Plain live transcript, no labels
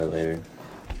later.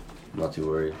 I'm not too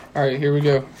worried. All right, here we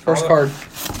go. First card.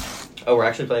 Oh, we're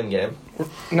actually playing the game?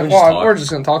 We're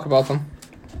just going to talk about them.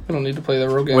 We don't need to play the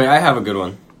real game. Wait, I have a good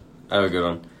one.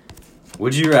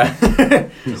 Would you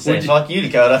rather... Say fuck you,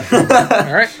 Dakota.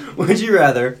 All right. Would you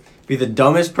rather be the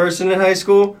dumbest person in high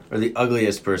school or the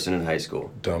ugliest person in high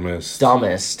school? Dumbest.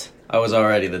 I was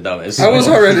already the dumbest. I was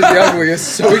already the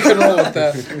ugliest, so we can roll with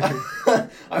that.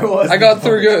 I got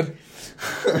through good.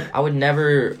 I would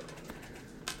never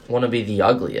want to be the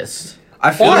ugliest.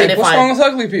 I feel Why? like What's wrong with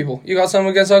ugly people? You got something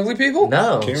against ugly people?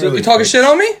 No. Can't So really you talking fix- shit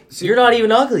on me? You're not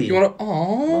even ugly. You want to?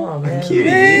 Oh, man. Cutie.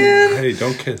 Man. Hey,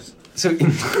 don't kiss. So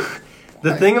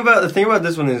the thing about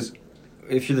this one is,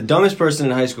 if you're the dumbest person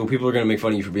in high school, people are gonna make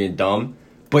fun of you for being dumb,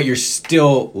 but you're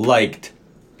still liked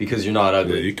because you're not Yeah,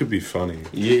 ugly. you could be funny.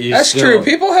 That's true.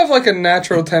 People have like a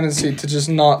natural tendency to just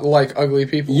not like ugly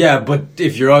people. Yeah, but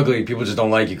if you're ugly, people just don't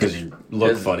like you because you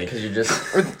look funny. Because you're just...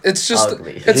 It's just.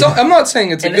 Ugly. I'm not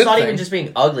saying it's and a good it's not thing. even just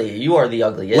being ugly. You are the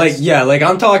ugliest.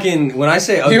 I'm talking when I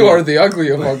say ugly. You are the ugly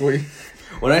of ugly.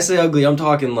 When I say ugly, I'm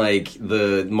talking like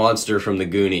the monster from the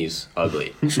Goonies.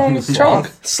 Ugly. What's wrong with Chunk?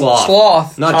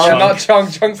 Sloth. Not Chunk. Not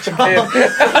Chunk. Chunk's the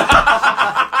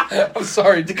kid. I'm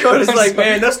sorry. Dakota's I'm like, sorry.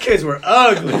 man, those kids were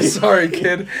ugly. I'm sorry,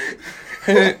 kid.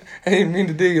 I didn't mean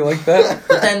to do you like that.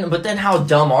 But then how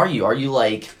dumb are you? Are you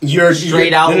like... You're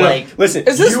straight out like... Listen,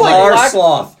 Is this you like are black-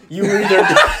 sloth. You either.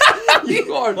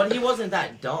 You are. But he wasn't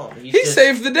that dumb. He just,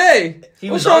 saved the day.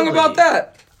 He What's was wrong ugly. about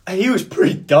that? He was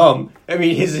pretty dumb. I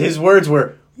mean, his words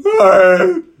were.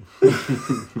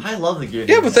 I love the Goonies.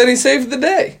 Yeah, but then he saved the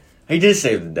day. He did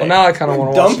save the day. Well, now I kind of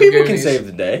want to watch Dumb the people can Goonies. save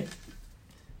the day.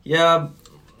 Yeah.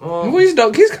 Well, Well, he's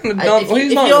dumb. He's kind of dumb. Well,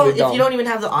 he's not really dumb. If you don't even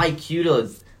have the IQ to...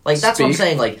 Like, that's what I'm Speak.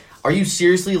 saying. Like, are you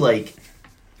seriously, like...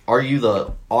 Are you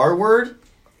the R word?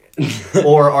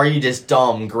 Or are you just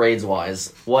dumb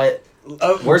grades-wise? What...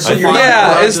 Where's so the you're line?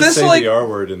 Yeah, Not is to this say like- the R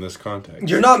word in this context?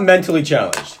 You're not mentally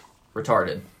challenged.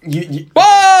 Retarded. You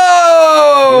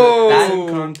Whoa!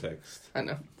 Context. I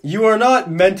know. you are not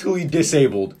mentally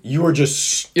disabled. You are just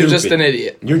stupid. You're just an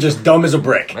idiot. You're just dumb as a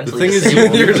brick. The Mentally thing is,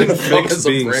 disabled. you You're can just dumb fix as a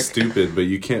being brick. stupid, but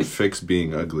you can't fix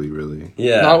being ugly, really.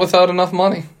 Yeah. Not without enough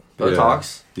money.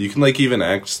 Botox. Yeah. You can, like, even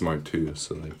act smart, too,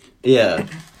 so, like... Yeah.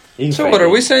 You can So fake what, are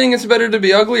it. we saying it's better to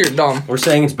be ugly or dumb? We're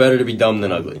saying it's better to be dumb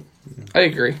than ugly. I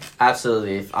agree.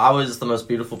 Absolutely. If I was the most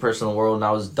beautiful person in the world and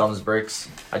I was dumb as bricks,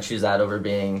 I'd choose that over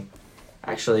being...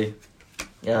 Actually...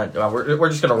 Yeah, we're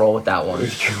just going to roll with that one.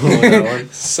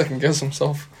 Second guess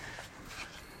himself.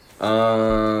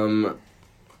 Oh,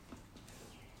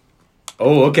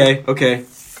 okay.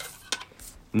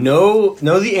 Know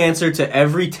the answer to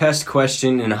every test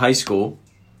question in high school,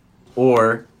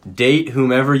 or date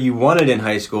whomever you wanted in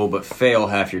high school but fail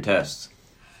half your tests.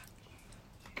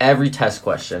 Every test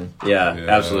question. Yeah, Yeah.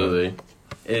 absolutely.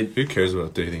 Who cares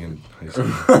about dating in high school?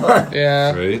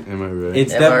 Yeah. Right? Am I right?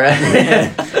 It's Am I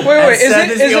right? Wait, is Seth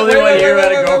it is the only one here who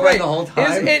had a girlfriend wait. the whole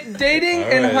time. Is it dating in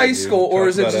Alright, high dude. school or Talk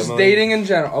is it about just Emily. dating in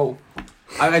general?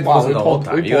 I Wow, wasn't we the whole pulled-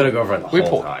 time. we You had a pulled- girlfriend the We whole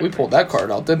pulled time. we pulled that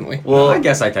card out, didn't we? Well, I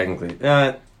guess I technically.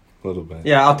 A little bit.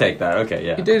 Yeah, I'll take that. Okay,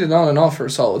 yeah. He dated on and off for a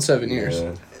solid 7 years.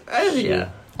 Yeah. Yeah.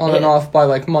 On and off by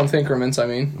like month increments, I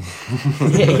mean.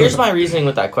 Here's my reasoning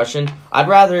with that question. I'd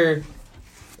rather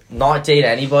not date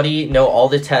anybody, know all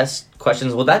the test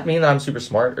questions. Would that mean that I'm super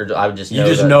smart, or I would just know You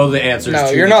just that- know the answers. No,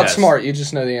 to you're the not test. smart. You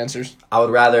just know the answers. I would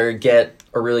rather get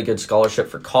a really good scholarship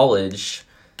for college,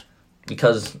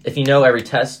 because if you know every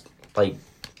test like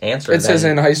answer, It says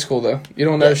then- in high school though. You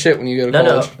don't know Yeah. shit when you go to no,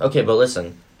 college. okay, but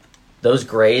listen. Those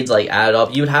grades like add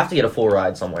up. You would have to get a full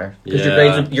ride somewhere because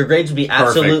Yeah. your grades would be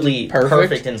absolutely Perfect.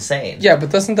 perfect insane. Yeah,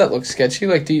 but doesn't that look sketchy?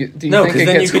 Like, do you No, think because it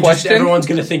then you gets could just, questioned? everyone's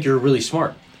going to think you're really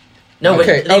smart. No,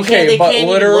 Okay, but they but can't even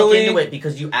literally- look into it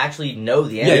because you actually know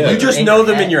the Yeah, answer. you just in know your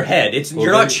them head. in your head. It's Well,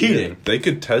 you're not they- cheating. They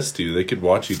could test you. They could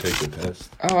watch you take the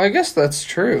test. Oh, I guess that's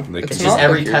true. They It's It's can- just not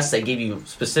every like you're- test they give you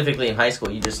specifically in high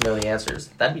school, you just know the answers.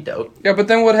 That'd be dope. Yeah, but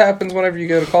then what happens whenever you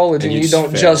go to college And and you you just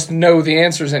don't fail. just know the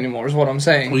answers anymore? Is what I'm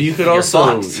saying. Well, you could Your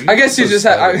also... socks. I guess you just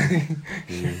have. study.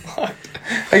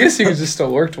 I guess you could just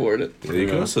still work toward it. Yeah, you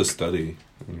can also study.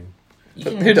 You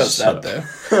can Who does shut that up.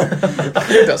 though?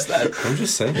 Who does that? I'm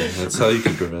just saying. That's how you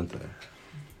can prevent that.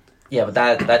 Yeah, but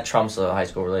that trumps a high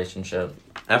school relationship.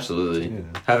 Absolutely.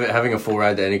 Yeah. Having a full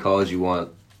ride to any college you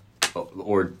want,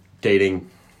 or dating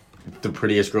the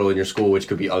prettiest girl in your school, which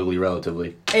could be ugly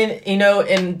relatively. And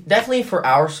and definitely for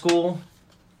our school,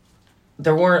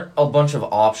 there weren't a bunch of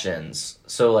options.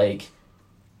 So like,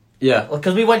 Yeah.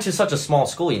 because we went to such a small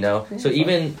school, so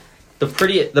even the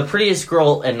prettiest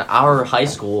girl in our high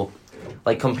school,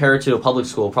 like compared to a public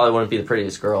school, probably wouldn't be the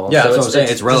prettiest girl. Yeah, so that's what I'm saying.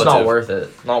 It's just not relative. worth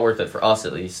it. Not worth it for us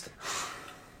at least.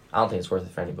 I don't think it's worth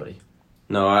it for anybody.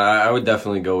 No, I would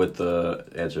definitely go with the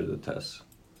answer to the test.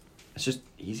 It's just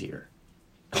easier.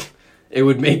 It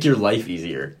would make your life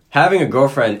easier. Having a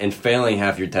girlfriend and failing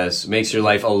half your tests makes your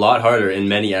life a lot harder in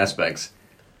many aspects.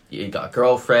 You got a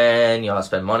girlfriend, you gotta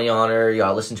spend money on her, you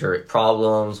gotta listen to her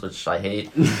problems, which I hate.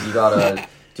 You gotta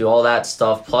do all that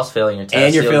stuff, plus failing your test.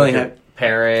 And you're dealing failing with your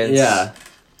parents. Yeah.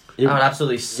 That would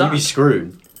absolutely suck. You'd be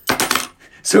screwed.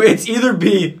 So it's either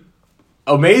be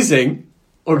amazing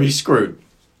or be screwed.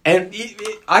 And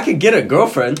I could get a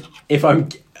girlfriend if I'm...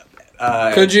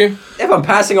 Could you? If I'm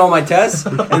passing all my tests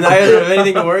and I don't have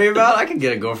anything to worry about, I could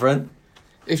get a girlfriend.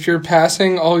 If you're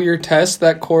passing all your tests,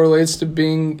 that correlates to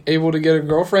being able to get a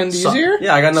girlfriend easier?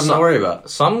 Yeah, I got nothing to worry about.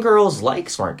 Some girls like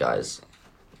smart guys.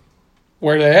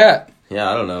 Where they at? Yeah,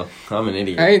 I don't know. I'm an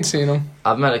idiot. I ain't seen them.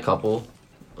 I've met a couple,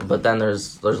 but then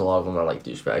there's a lot of them that are like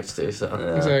douchebags too. So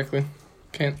Yeah. Exactly.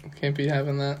 Can't be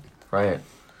having that. right.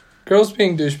 Girls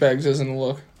being douchebags isn't a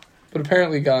look, but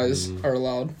apparently guys are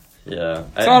allowed. Yeah.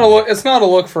 It's not a look. It's not a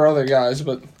look for other guys,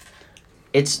 but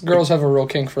It's girls have a real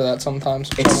kink for that sometimes.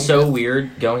 It's so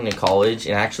weird going to college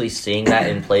and actually seeing that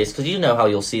in place, because you know how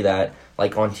you'll see that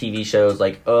like on TV shows,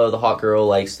 like, oh, the hot girl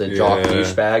likes the jock Yeah.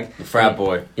 douchebag, The frat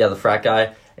boy. yeah, the frat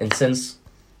guy. And since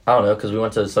I don't know, because we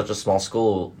went to such a small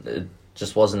school, it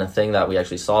just wasn't a thing that we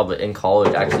actually saw. But in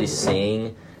college, actually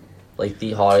seeing like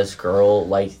the hottest girl,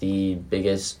 like the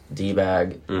biggest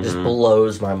d-bag, just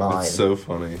blows my mind. It's so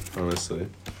funny, honestly.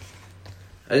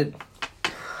 It's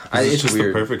It's just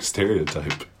weird. the perfect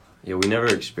stereotype. Yeah, we never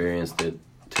experienced it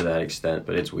to that extent,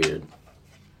 but it's weird.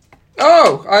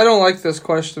 Oh, I don't like this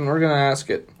question. We're gonna ask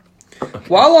it.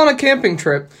 While on a camping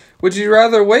trip, would you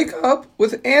rather wake up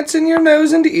with ants in your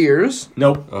nose and ears,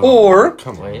 Nope. Or-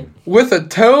 come on. Wait, with a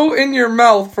toe in your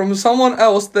mouth from someone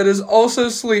else that is also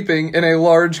sleeping in a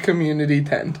large community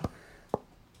tent?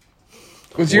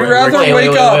 Would you Wait, rather wait, wait,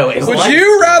 wait, up? wait, wait, would what?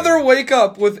 you rather wake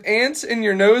up with ants in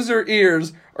your nose or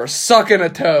ears, or sucking a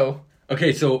toe?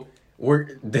 Okay, so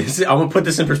I'm gonna put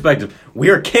this in perspective. We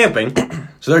are camping,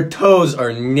 so their toes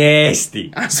are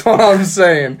nasty. That's what I'm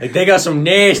saying. Like they got some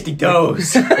nasty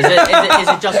toes. is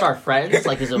it just our friends?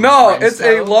 Like, is it No, friends, it's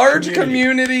a though? large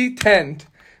community tent.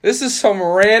 This is some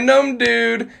random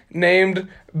dude named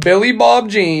Billy Bob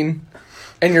Jean,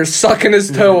 and you're sucking his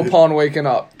toe upon waking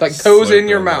up. Like toes So in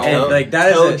your dumb. mouth. And like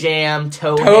that toe is a- jam,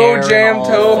 toe Toe hair, jam, and all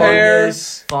toe that. hair,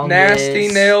 Fungus. nasty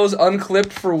nails,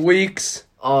 unclipped for weeks.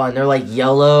 Oh, and they're like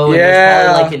yellow. And Yeah. there's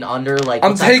probably like an under. Like, I'm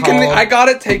what's that taking called? I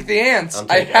gotta take the ants. I'm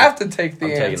I taking- have to take the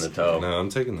I'm taking ants. the toe. No, I'm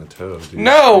taking the toe, dude.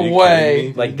 No Are you way. kidding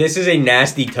me? Like this is a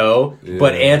nasty toe,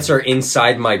 but Yeah. ants are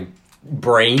inside my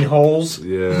brain holes.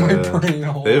 Yeah. brain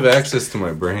holes. They have access to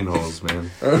my brain holes, man.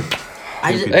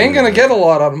 I just, They ain't gonna get a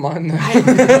lot out of mine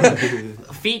though.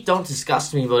 feet don't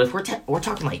disgust me, but if we're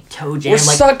talking like toe jam, We're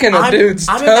like, sucking a dude's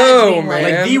toe, imagining, man.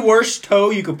 Like the worst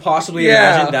toe you could possibly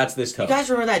Yeah. imagine. That's this toe. You guys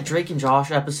remember that Drake and Josh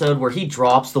episode where he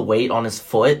drops the weight on his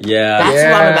foot? Yeah. That's what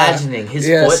Yeah. I'm imagining. His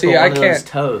Yeah, foot, see, but I one of those can't-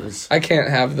 toes. I can't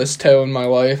have this toe in my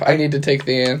life. I need to take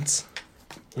the ants.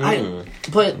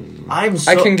 But I'm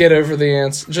so. I can get over the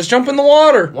ants. Just jump in the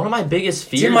water. One of my biggest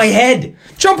fears. It's in my head,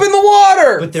 Jump in the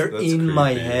water. but they're That's in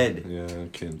my creepy. head. Yeah, I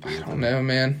can't do I it. don't know,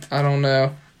 man. I don't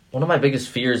know. One of my biggest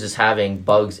fears is having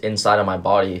bugs inside of my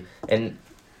body, and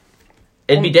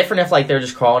it'd be different if like they're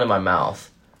just crawling in my mouth,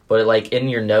 but like in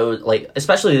your nose, like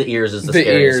especially the ears is the The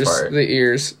scariest ears. part. The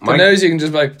ears. The My- nose, you can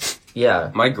just be like.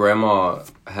 Yeah. My grandma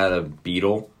had a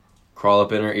beetle crawl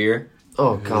up in her ear,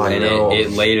 Oh god, and no.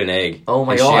 it laid an egg. Oh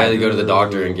my and God. She had to go to the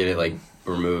doctor and get it like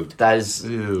removed. That is.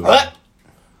 Ew. What?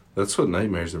 That's what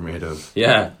nightmares are made of.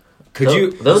 Yeah. Could Tho-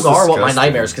 you? Those That's are what my disgusting.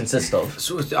 nightmares consist of.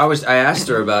 So I asked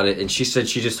her about it, and she said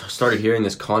she just started hearing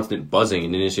this constant buzzing,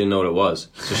 and she didn't know what it was.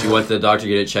 So she went to the doctor to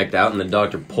get it checked out, and the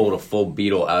doctor pulled a full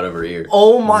beetle out of her ear.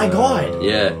 Oh my god.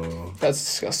 Yeah. That's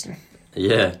disgusting.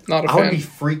 Yeah, Not a I would fan. be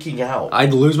freaking out.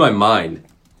 I'd lose my mind.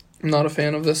 I'm not a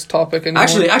fan of this topic anymore.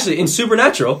 Actually, in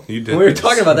Supernatural, You did when we were this.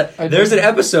 talking about that, I did. there's an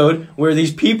episode where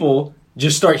these people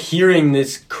just start hearing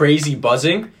this crazy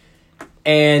buzzing,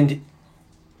 and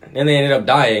they ended up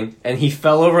dying. And he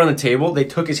fell over on the table. They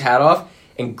took his hat off,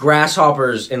 and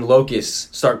grasshoppers and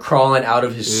locusts start crawling out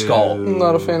of his skull. I'm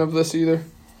not a fan of this either.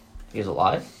 He's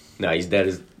alive? No, he's dead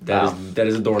as Wow. dead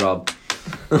as a doorknob.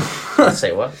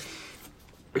 Say what?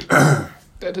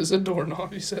 That is a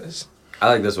doorknob, he says. I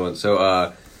like this one.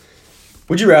 So,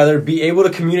 would you rather be able to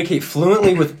communicate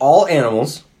fluently with all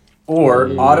animals, or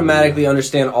automatically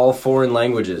understand all foreign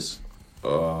languages?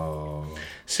 Oh.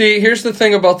 See, here's the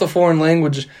thing about the foreign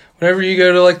language. Whenever you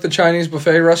go to like the Chinese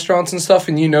buffet restaurants and stuff,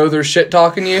 and you know they're shit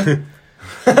talking you,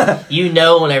 You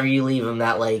know whenever you leave them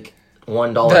that like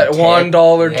 $1 That tip. $1, And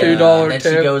 $2 then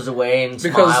tip. she goes away and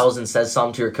Because- smiles and says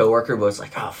something to her coworker, but it's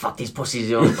like, oh, fuck these pussies.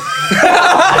 You know what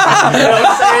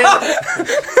I'm saying?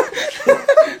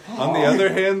 On the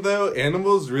other hand, though,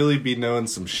 animals really be knowing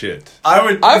some shit. I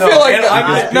would. I feel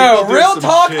like no, people do real some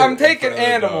talk. shit I'm in taking front of the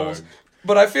animals, dog.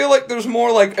 but I feel like there's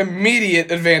more like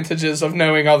immediate advantages of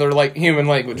knowing other like human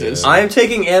languages. Yeah. I am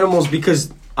taking animals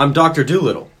because I'm Dr.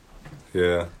 Doolittle.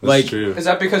 Yeah, that's Like- true. Is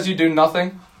that because you do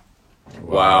nothing?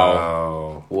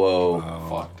 Wow. Whoa.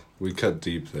 Wow. We cut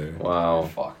deep there. Wow.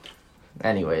 Fuck.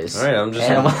 Anyways. All right, I'm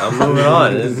Animal- moving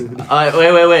on. This wait.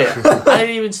 I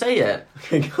didn't even say yet.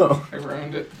 go. I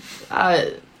ruined it.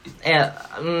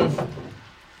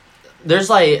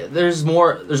 There's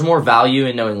more value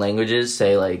in knowing languages.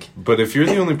 Say like, But if you're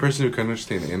the only person who can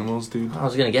understand animals, dude, I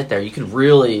was gonna get there. You could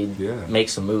really Yeah. make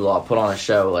some moolah, put on a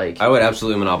show. Like, I would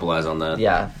absolutely monopolize on that.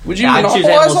 yeah. Would you Yeah, I'd choose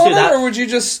monopolize animals on too. it, That- or would you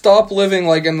just stop living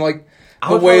like in like I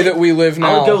the would way probably- that we live I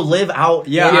now? would go live out.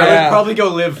 Yeah, I Yeah. would probably go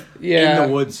live Yeah. in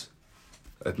the woods.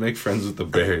 I'd make friends with the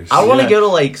bears. I want to Yeah. go to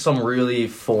like some really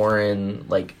foreign,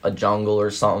 like a jungle or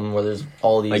something where there's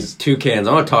all these. Like toucans.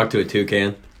 I want to talk to a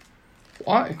toucan.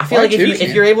 Why? I feel Why like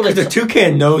if you're able to, Because the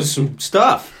toucan knows some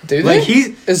stuff. do Like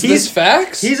they? Is this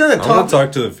facts? He's on the I want top. to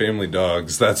talk to the family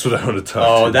dogs. That's what I want to talk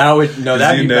to. Oh, that would no, 'Cause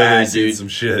that'd you be know bad, they've seen dude. some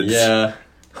shit. Yeah,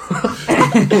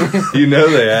 You know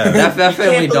they have. that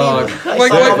family dog.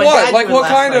 like what? Like what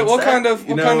kind of what kind of You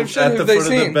what know, kind of shit at have the they foot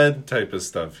of the seen? bed type of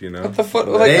stuff, you know? At the foot,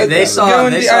 Like, like They saw-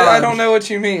 they saw- I don't know what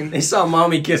you mean. They saw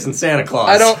mommy kissing Santa Claus.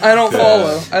 I don't Yeah.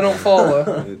 follow. I don't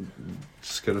follow.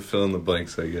 Just gotta fill in the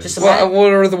blanks, I guess. Just What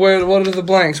are the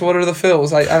blanks? What are the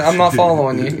fills? I'm not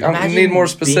following you. I Imagine need more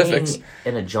specifics. being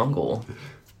in a jungle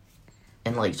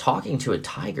and like talking to a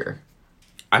tiger.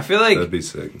 I feel like That'd be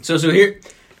sick. so here.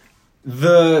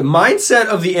 The mindset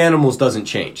of the animals doesn't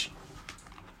change.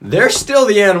 They're still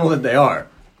the animal that they are.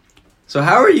 So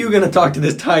how are you going to talk to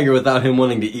this tiger without him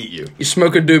wanting to eat you? You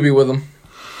smoke a doobie with them.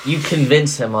 You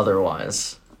convince him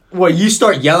otherwise. Well, you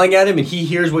start yelling at him and he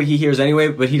hears what he hears anyway,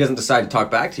 but he doesn't decide to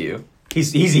talk back to you.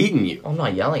 He's eating you. I'm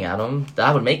not yelling at him.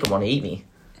 That would make him want to eat me.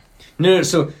 No,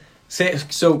 so say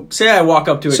I walk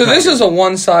up to a So tiger. this is a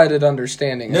one-sided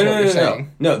understanding. Is No, what you're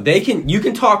saying. No, you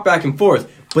can talk back and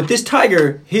forth, but this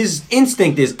tiger, his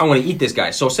instinct is, I want to eat this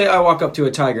guy. So say I walk up to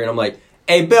a tiger and I'm like,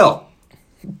 hey, Bill,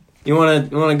 you want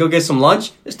to go get some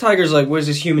lunch? This tiger's like, what is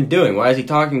this human doing? Why is he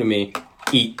talking to me?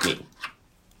 Eat me.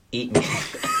 Eat me.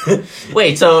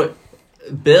 Wait, so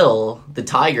Bill the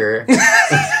tiger.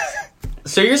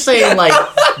 So you're saying like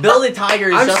Bill the tiger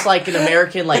is just like an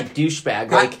American like douchebag,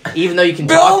 like even though you can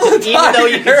talk, even though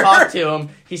you can talk to him,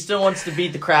 he still wants to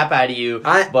beat the crap out of you.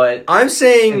 But I'm in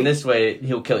saying this way,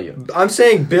 he'll kill you. I'm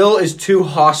saying Bill is too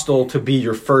hostile to be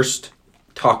your first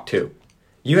talk to.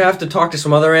 You have to talk to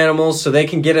some other animals so they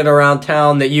can get it around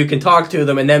town that you can talk to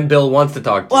them, and then Bill wants to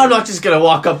talk to Well, I'm you. not just gonna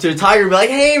walk up to a tiger and be like,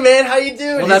 "Hey, man, how you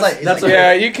doing?" Well, He's that's like,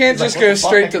 Yeah, you can't He's just like, go what the fuck?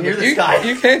 straight I to can hear the, this guy.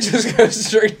 you can't just go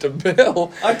straight to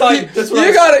Bill. I thought you, that's what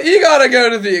you gotta go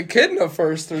to the echidna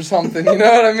first or something. You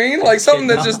know what I mean? Like something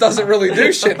that just doesn't really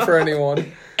do shit for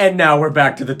anyone. And now we're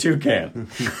back to the toucan.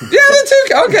 Yeah, the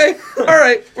toucan. Okay, all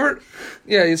right.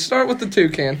 You start with the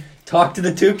toucan. Talk to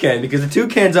the toucan because the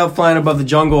toucan's out flying above the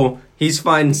jungle. He's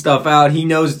finding stuff out. He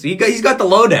knows. He's got the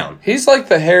lowdown. He's like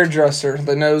the hairdresser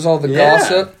that knows all the Yeah.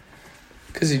 gossip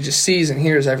because he just sees and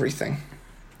hears everything.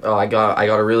 Oh, I got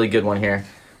a really good one here.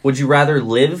 Would you rather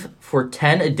live for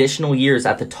 10 additional years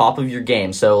at the top of your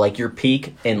game, so like your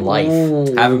peak in life,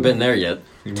 Ooh. Haven't been there yet.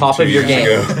 top 2 of your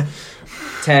years game, ago.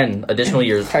 10 additional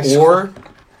years, High school. or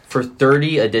for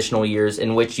 30 additional years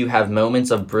in which you have moments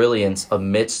of brilliance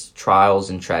amidst trials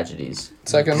and tragedies?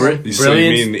 Second. Bri- one. So you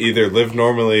Brilliance. mean either live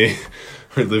normally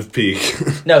or live peak?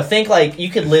 No, think like you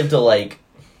could live to like,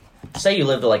 say you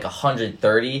live to like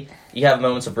 130. You have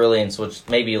moments of brilliance, which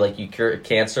maybe like you cure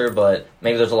cancer, but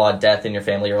maybe there's a lot of death in your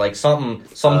family, or like some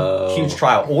Oh. huge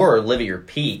trial, or live at your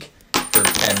peak for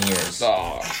 10 years.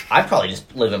 Oh. I'd probably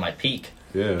just live at my peak.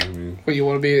 Yeah, I mean, What, you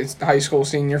want to be a high school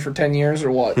senior for 10 years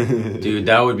or what? Dude,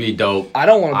 that would be dope. I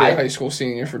don't want to be I- a high school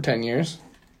senior for 10 years.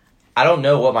 I don't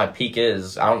know what my peak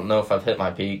is. I don't know if I've hit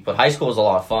my peak, but high school is a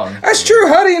lot of fun. That's true.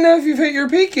 How do you know if you've hit your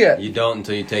peak yet? You don't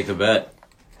until you take the bet.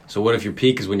 So what if your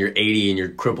peak is when you're 80 and you're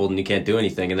crippled and you can't do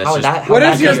anything, and that's How would just that? How What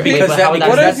would if that your be- peak- wait, but how would that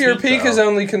What be if your peak, peak though? is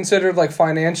only considered like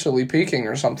financially peaking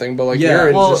or something, but like Yeah,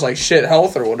 yours well- is just like shit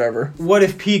health or whatever? What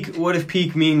if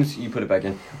peak means you put it back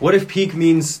in? What if peak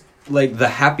means like the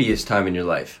happiest time in your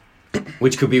life,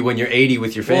 which could be when you're 80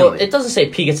 with your family? Well, it doesn't say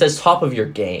peak. It says top of your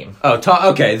game.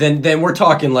 Okay, then we're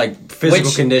talking like physical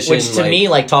condition. Which to like- me,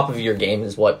 like top of your game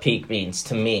is what peak means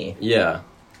to me. yeah,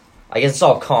 I guess it's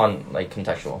all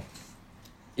contextual.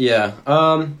 yeah.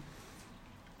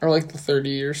 Or like the 30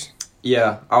 years.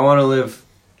 Yeah, I want to live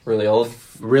Really old.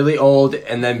 really old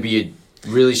and then be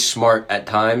really smart at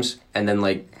times, and then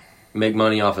like make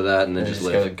money off of that, and then just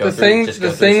live. Go The through- thing just go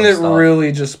the through thing some that stuff.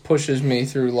 really just pushes me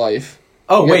through life.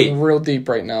 Oh I'm wait, getting real deep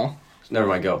right now. never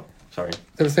mind. Go. Sorry.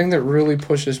 The thing that really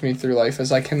pushes me through life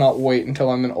is I cannot wait until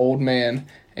I'm an old man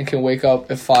and can wake up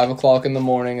at 5 o'clock in the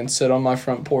morning and sit on my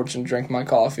front porch and drink my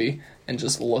coffee and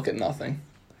just look at nothing.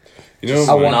 You know,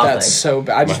 I want nothing. that so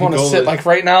bad. I just My want to goal sit is- like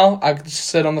right now. I could just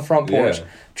sit on the front porch, Yeah.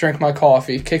 drink my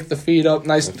coffee, kick the feet up.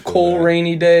 Nice I feel cool that.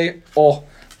 rainy day. Oh,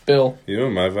 Bill. You know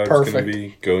what my vibe's Perfect. gonna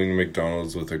be? Going to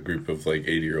McDonald's with a group of like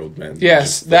 80-year-old men. Yes,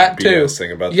 Just, that like, too.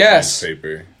 BSing about Yes. the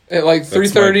newspaper. At like That's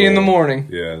my 3:30 in the goal. morning.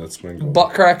 Yeah, that's my goal.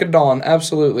 Butt crack of dawn.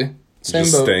 Absolutely. Same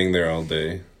just boat. staying there all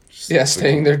day. Just, Yeah, like,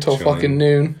 staying there till chilling. fucking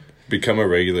noon. Become a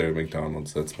regular at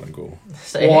McDonald's. That's my goal.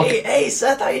 Say, Walk- hey,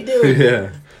 Seth, how you doing? Yeah.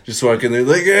 Just walk in there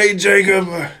like, hey, Jacob.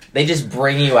 They just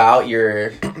bring you out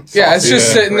your. Yeah, it's just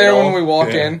Yeah. sitting there when we griddle.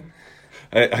 walk Yeah. in.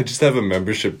 I just have a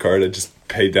membership card. I just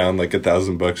pay down like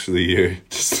 $1,000 for the year.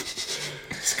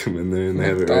 Just come in there and they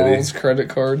have it ready. McDonald's credit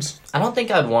cards. I don't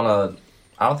think I want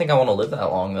to live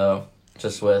that long though.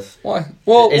 Just with Why?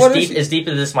 Well, what is as deep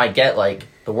as this might get, like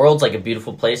the world's like a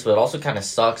beautiful place, but it also kind of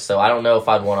sucks. So I don't know if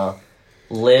I'd want to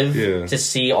live Yeah. to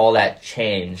see all that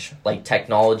change, like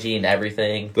technology and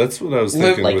everything. That's what I was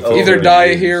Live, thinking. like, with over either the die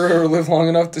years. here or live long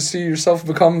enough to see yourself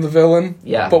become the villain?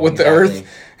 Yeah, But with the exactly.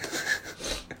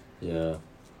 Yeah.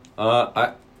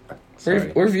 Sorry.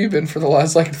 Where have you been for the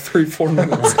last like 3-4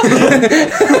 minutes?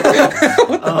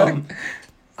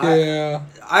 Yeah.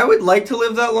 I would like to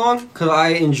live that long because I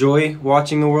enjoy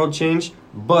watching the world change.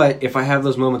 But if I have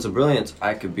those moments of brilliance,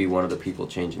 I could be one of the people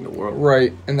changing the world.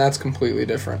 Right, and that's completely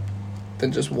different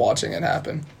than just watching it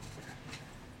happen.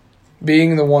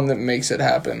 Being the one that makes it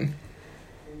happen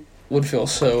would feel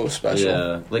so special.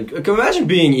 Yeah. Like, imagine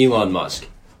being Elon Musk.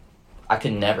 I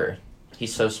could never.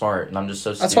 He's so smart, and I'm just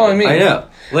so. That's stupid. what I mean. I know.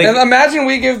 Like, And imagine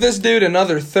we give this dude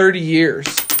another 30 years.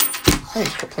 Hey,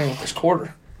 quit playing with this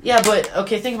quarter. Yeah, but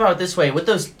okay, think about it this way: with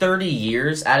those 30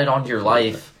 years added onto your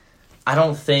life, I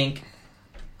don't think,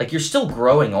 like, you're still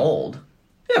growing old.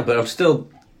 yeah, but I'm still.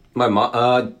 My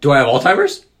mom. Do I have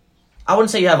Alzheimer's? I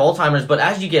wouldn't say you have Alzheimer's, but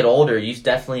as you get older, you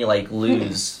definitely like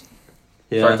lose.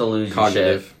 Start to lose your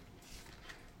cognitive. shit.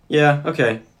 Yeah.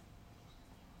 Okay.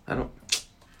 I don't.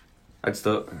 I'd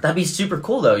still. That'd be super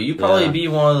cool, though. You'd probably Yeah. be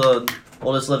one of the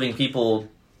oldest living people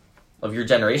of your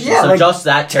generation. Yeah, so like just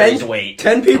that carries weight.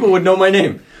 10 people would know my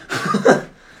name.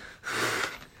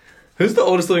 Who's the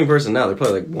oldest living person now? They're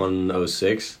probably like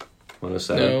 106,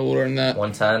 107. No, older than that.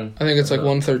 110. I think it's like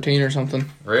 113 or something.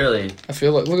 Really? I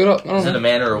feel like. Look it up. I Is don't it a know.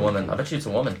 man or a woman? I bet you it's a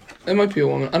woman. It might be a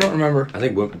woman. I don't remember. I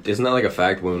think isn't that like a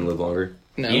fact? Women live longer.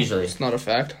 No, Usually. it's not a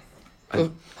fact. How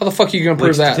the fuck are you gonna Like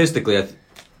prove that? statistically,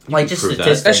 Like just prove that.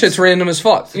 statistics. That shit's random as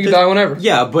fuck. You can die whenever.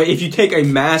 yeah, but if you take a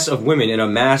mass of women and a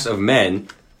mass of men,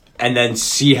 and then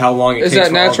see how long it Is takes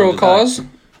that for all of them natural to die. cause,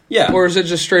 Yeah, or is it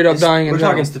just straight up dying in we're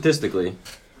general? talking statistically.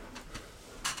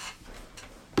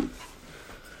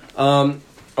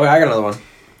 Okay, I got another one.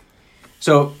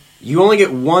 So you only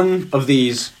get one of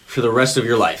these for the rest of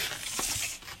your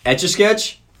life: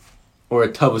 Etch-a-Sketch or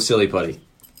a tub of silly putty.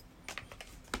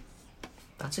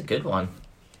 That's a good one.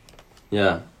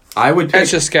 Yeah, I would pick.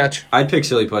 Etch a sketch. I'd pick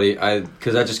silly putty.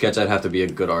 Because Etch-a-Sketch, I'd have to be a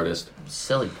good artist.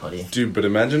 Silly putty. Dude, but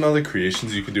imagine all the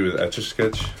creations you could do with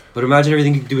Etch-a-Sketch. But imagine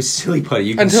everything you can do with silly putty.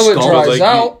 You can Until it sculpt. dries Like,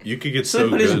 out. You could get Silly so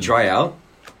putty doesn't good. dry out.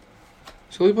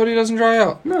 Silly putty doesn't dry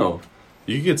out. No.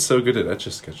 You could get so good at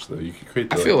Etch-a-Sketch, though. You could create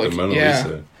the, I feel the like- Mona yeah.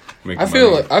 Lisa. Make I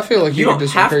feel money. like You could don't do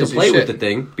some have to crazy play shit. with the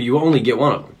thing, but you only get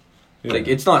one of them. Yeah. Like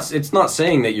it's not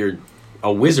saying that you're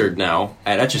a wizard now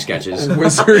at Etch-a-Sketches.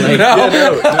 Wizard Like, now. Yeah,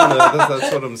 no,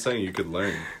 that's what I'm saying. You could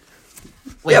learn.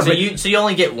 Wait, Yeah, so but- you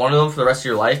only get one of them for the rest of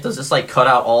your life? Does this like cut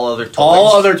out all other toys?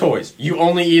 All other toys. You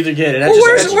only either get an Well,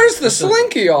 Etch-a-Sketch. where's the That's what-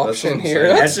 slinky what option I'm here?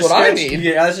 saying. That's what I Etch-a-Sketch, need.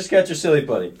 Yeah, Etch-a-Sketch or silly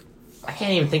putty. I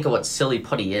can't even think of what silly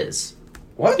putty is.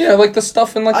 What? Yeah, like the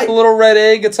stuff in like the little red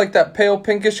egg. It's like that pale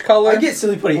pinkish color. I get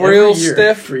silly putty real every year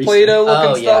stiff for Easter. Play-Doh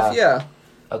looking Oh, stuff. yeah.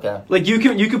 Yeah. Okay. Like you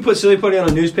could put silly putty on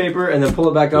a newspaper and then pull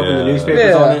it back up and the Yeah. newspaper's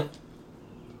Yeah. on it.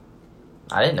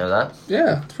 I didn't know that.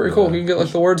 Yeah, it's pretty cool. You can get like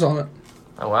the words on it.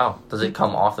 Oh wow. Does it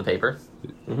come off the paper?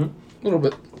 A little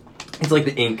bit. It's like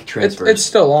the ink It's transfers.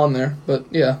 still on there, but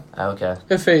yeah, Okay.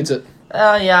 it fades it.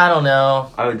 Yeah, I don't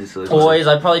know. I would do silly putty. Toys.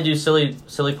 I'd probably do silly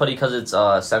putty because it's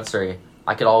sensory.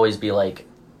 I could always be like,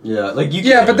 Yeah, like you.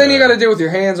 Yeah, can't- but then you got to deal with your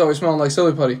hands always smelling like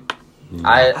silly putty.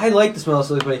 I I like the smell of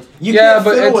silly putty. You Yeah, can't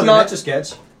but fiddle it's with not- an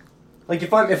Etch-a-Sketch. Like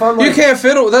if I'm like, You can't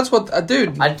fiddle. That's what,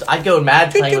 dude. I'd go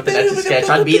mad playing with the Etch a Sketch.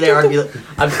 I'd be there.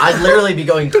 I'd literally be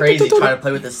going crazy trying to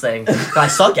play with this thing. But I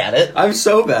suck at it. I'm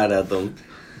so bad at them.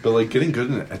 But like getting good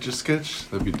in an Etch a Sketch,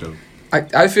 that'd be dope.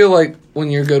 I feel like when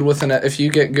you're good with if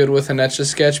you get good with an Etch a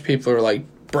Sketch, people are like,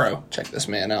 bro, check this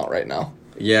man out right now.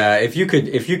 Yeah, if you could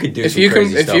do If some you can,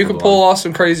 crazy if stuff you can with pull one. off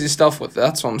some crazy stuff with it,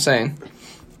 that's what I'm saying.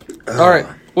 All right,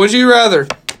 would you rather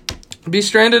be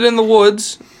stranded in the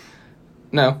woods?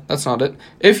 No, that's not it.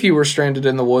 If you were stranded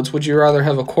in the woods, would you rather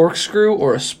have a corkscrew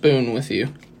or a spoon with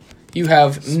you? You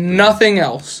have nothing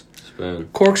else. Spoon.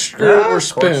 Corkscrew or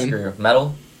spoon? Corkscrew.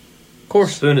 Metal?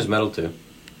 Spoon is metal too.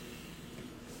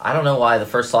 I don't know why the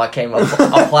first thought came up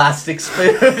a plastic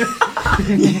spoon.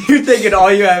 You're thinking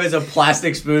all you have is a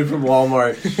plastic spoon from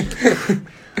Walmart.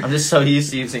 I'm just so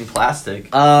used to using plastic.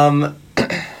 A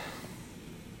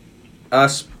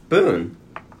spoon,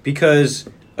 because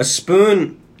a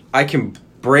spoon I can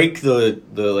break the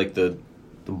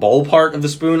bowl part of the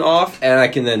spoon off, and I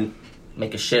can then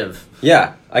Make a shiv.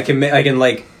 I can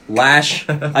lash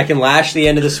the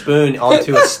end of the spoon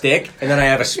onto a stick, and then I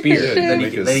have a spear. Yeah, Then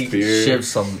make you a can spear. shiv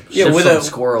some with some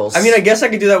squirrels. I mean, I guess I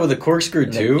could do that with a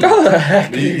corkscrew too. How the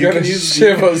heck are you You gonna can use-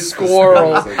 shiv you can a use the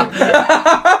squirrel? spoon.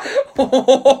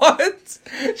 What?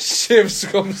 Shiv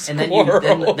some and then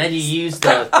squirrel. then you use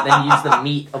the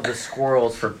meat of the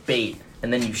squirrels for bait,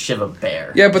 and then you shiv a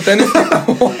bear. Yeah, but then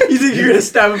You think you're gonna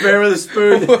stab a bear with a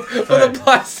spoon? with a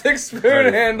plastic spoon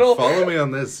Alright, handle. Follow me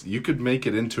on this. You could make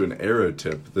it into an arrow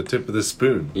tip, the tip of the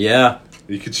spoon. Yeah.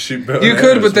 You could shoot bow You and could,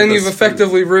 arrows but then with a you've spoon.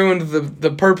 effectively ruined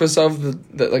the purpose of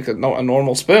the like a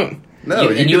normal spoon. No,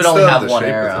 and you could would only still have the one shape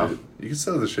with arrow. it. You can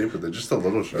still have the shape with it, just a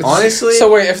little sharp. Honestly,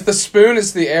 So wait, if the spoon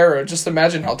is the arrow, just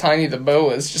imagine how tiny the bow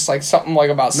is. Just like something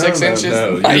like about 6 inches.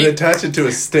 No, in height. you attach it to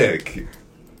a stick.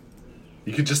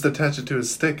 You could just attach it to a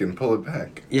stick and pull it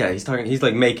back. yeah, he's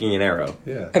like making an arrow.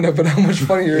 Yeah. I know, but how much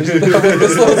funnier is it? With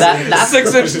this little That's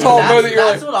 6 inch tall bow that you're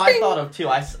that's like. what I thought of too.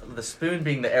 The spoon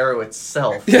being the arrow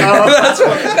itself. Yeah, that's what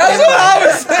I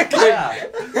was thinking. Yeah.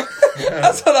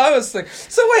 That's what I was thinking.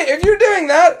 So wait, if you're doing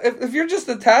that, if you're just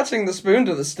attaching the spoon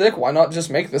to the stick, why not just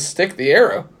make the stick the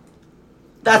arrow?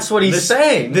 That's what he's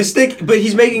saying. The stick, but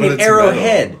he's making But an it's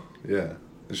arrowhead. metal. Yeah.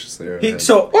 It's just the arrow.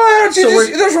 So Why don't you So just?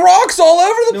 we're- There's rocks all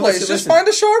over the No, place. listen, Just listen. find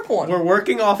a sharp one. we're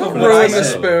working off of Don't what I ruin the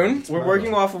said. spoon. We're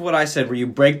working off of what I said, where you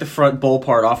break the front bowl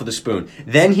part off of the spoon.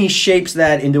 Then he shapes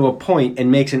that into a point and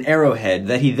makes an arrowhead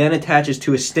that he then attaches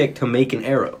to a stick to make an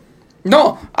arrow.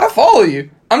 No, I follow you.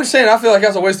 I'm just saying I feel like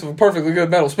that's a waste of a perfectly good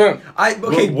metal spoon. What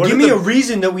Give are me the- a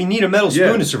reason that we need a metal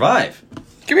spoon Yeah. to survive.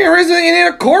 Give me a reason that you need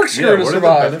a corkscrew Yeah, to what are the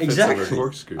survive. benefits Exactly. of a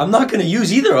corkscrew? I'm not going to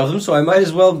use either of them, so I might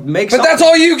as well make. But that's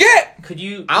all you get.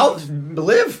 I'll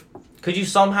live. Could you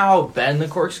somehow bend the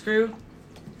corkscrew?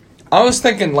 I was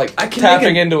thinking like I can tapping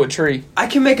make a- into a tree. I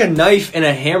can make a knife and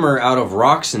a hammer out of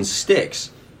rocks and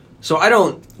sticks, so I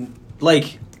don't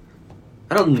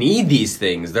need these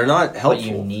things. They're not But helpful.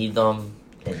 you need them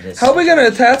in this. How are we gonna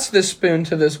attach this spoon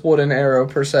to this wooden arrow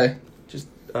per se?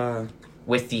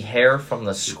 With the hair from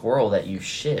the squirrel that you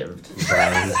shivved.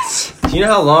 Do you know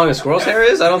how long a squirrel's hair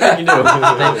is? I don't think you do. The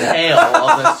tail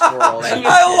of the squirrel. That you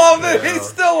I love shivved. that he's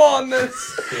still on this.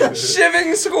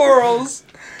 Shivving squirrels.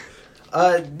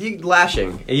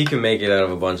 Lashing. You can make it out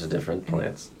of a bunch of different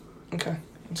plants. Okay.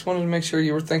 Just wanted to make sure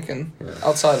you were thinking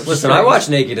outside of Listen, strings. I watch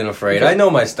Naked and Afraid. I know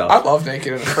my I stuff. love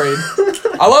Naked and Afraid.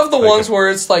 I love the ones where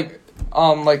it's like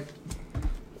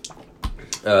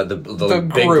The The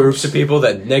big groups. groups of people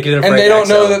that Naked and Afraid and they don't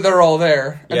XL. know that they're all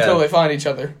there Yeah. until they find each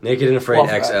other. Naked and Afraid Love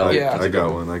that. XL. Yeah. I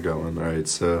got one. All right,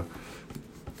 so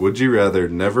would you rather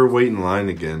never wait in line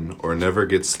again or never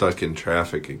get stuck in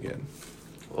traffic again?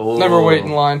 Oh. Never wait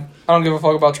in line. I don't give a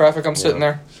fuck about traffic. I'm sitting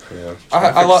there. Yeah.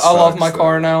 I love my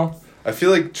car now. I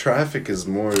feel like traffic is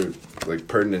more like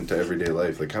pertinent to everyday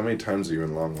life. Like, how many times are you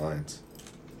in long lines?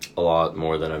 A lot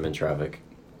more than I'm in traffic.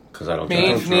 Because I don't Me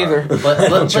drive. neither.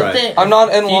 But Try. think, I'm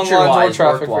not in long lines or future-wise,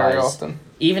 traffic very work-wise, often.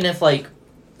 Even if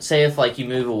say if you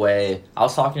move away, I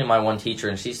was talking to my one teacher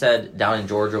and she said down in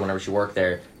Georgia whenever she worked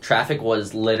there, traffic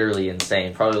was literally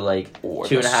insane. Probably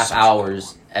 2.5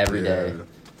 hours every day.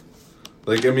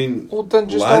 Like, I mean, Well, then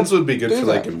just lines don't would be good do for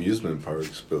that. like amusement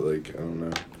parks, but like, I don't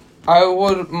know. I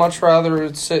would much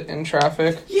rather sit in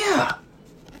traffic. Yeah.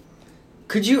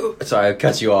 Could you? Sorry, I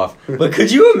cut you off. But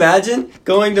could you imagine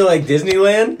going to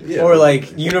Disneyland Yeah. or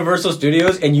Universal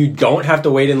Studios and you don't have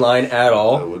to wait in line at That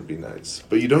all? would be nice,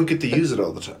 but you don't get to use it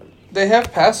all the time. They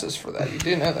have passes for that. You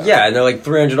didn't know that. Yeah, and they're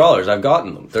 $300. I've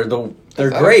gotten them. They're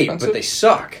that great, expensive? but they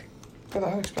suck. They're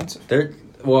that expensive. They're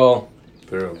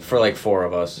They're for 4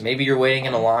 of us. Maybe you're waiting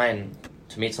in a line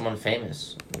to meet someone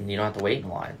famous and you don't have to wait in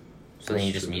line. So then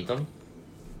you just meet them.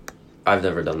 I've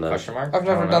never done that. Question mark? I've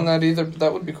never done that either, but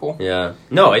that would be cool. Yeah.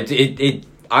 No,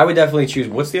 I would definitely choose.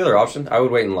 What's the other option? I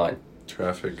would wait in line.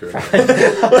 Traffic or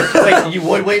Wait, you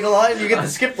would wait in the line? You get to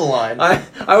skip the line.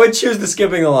 I would choose the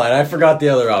skipping the line. I forgot the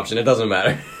other option. It doesn't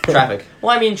matter. Traffic.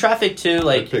 Well, I mean, traffic too,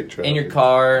 like pick in your traffic.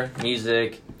 car,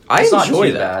 music. I It's not enjoy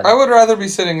too that. bad. I would rather be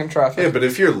sitting in traffic. yeah, but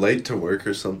if you're late to work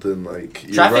or something, like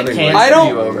you're Traffic running can late, I don't-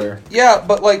 screw you over. Yeah,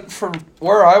 but like for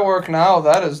where I work now,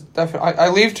 that is definitely. I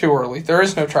leave too early. There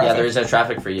is no traffic. Yeah, there is no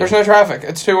traffic for you. There's no traffic.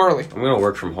 It's too early. I'm gonna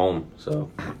work from home, so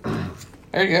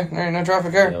There you go. There ain't no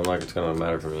traffic yeah, there. I'm like it's gonna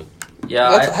matter for me.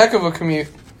 Yeah, That's a heck of a commute.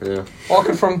 Yeah.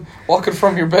 Walking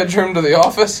from your bedroom to the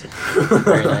office.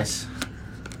 very nice.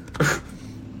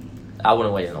 I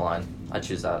wouldn't wait in the line. I'd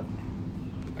choose that.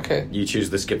 Okay. You choose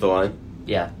the skip the line.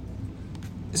 Yeah.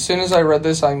 As soon as I read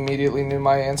this, I immediately knew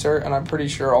my answer, and I'm pretty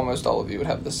sure almost all of you would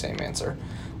have the same answer.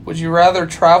 Would you rather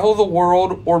travel the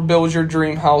world or build your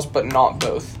dream house, but not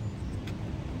both?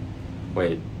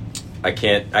 Wait. I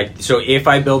can't. So if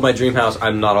I build my dream house,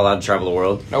 I'm not allowed to travel the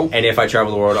world. Nope. And if I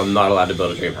travel the world, I'm not allowed to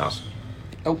build a dream house.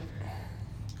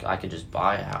 I could just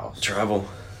buy a house. Travel.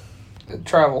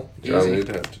 Travel. Charlie, Easy. you'd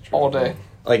have to travel. All day.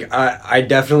 Like I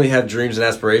definitely have dreams and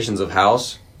aspirations of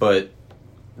house, but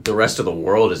the rest of the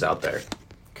world is out there.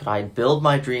 Could I build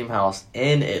my dream house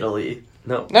in Italy?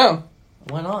 No, No.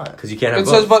 Why not? because you can't have It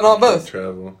both. says but not both.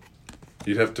 Travel.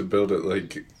 You'd have to build it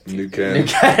like New Can.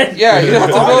 Yeah, you'd have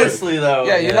to build Honestly, though.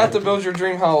 Yeah, you'd have to build your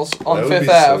dream house on That would Fifth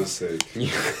be Ave. so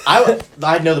sick.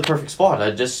 I'd know the perfect spot.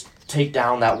 I'd just take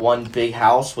down that one big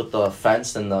house with the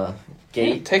fence and the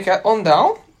gate. Take that one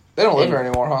down? They don't live And- there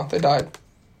anymore, huh? They died.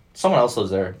 Someone else lives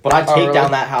there. But I'd Oh, take really?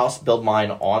 down that house, build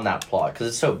mine on that plot, because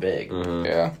it's so big. Mhm.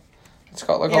 Yeah. It's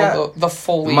got like Yeah. all the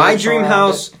foliage. My dream around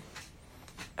house it.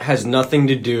 has nothing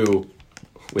to do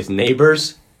with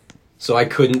neighbors, so I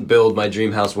couldn't build my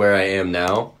dream house where I am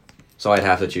now. So I'd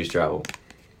have to choose travel.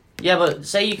 Yeah, but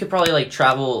say you could probably, like,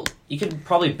 travel... You could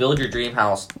probably build your dream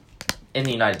house in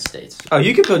the United States. Oh,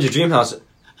 you could build your dream house.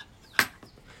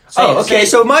 Say- Oh, okay. say-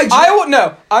 So my I would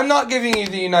no. I'm not giving you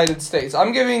the United States.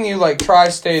 I'm giving you like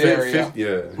tri-state area.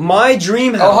 Yeah. my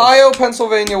dream house. Ohio,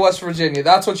 Pennsylvania, West Virginia.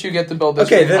 That's what you get to build this.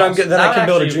 Okay, dream then I'm house. good. Then I That can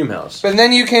build a actually- dream house. But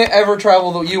then you can't ever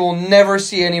travel. You will never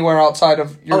see anywhere outside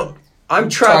of your. Oh, I'm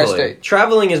traveling. Tri-state.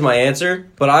 Traveling is my answer,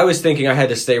 but I was thinking I had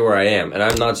to stay where I am, and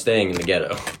I'm not staying in the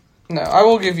ghetto. No, I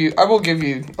will give you. I will give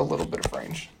you a little bit of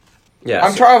range. Yeah,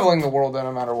 I'm so- traveling the world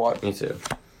no matter what. Me too.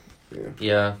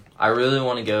 Yeah, I really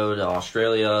want to go to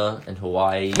Australia and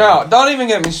Hawaii. No, don't even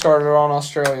get me started on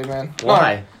Australia, man. No.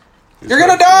 Why? You're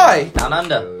gonna die. Down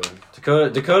under.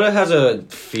 Dakota has a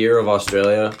fear of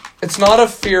Australia. It's not a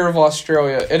fear of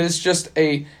Australia. It is just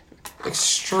a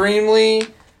extremely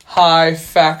high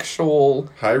factual.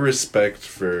 High respect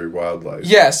for wildlife.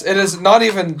 Yes, it is not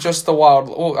even just the wild.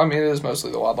 Well, I mean, it is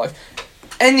mostly the wildlife.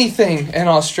 Anything in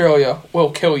Australia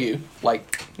will kill you.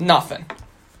 Like nothing.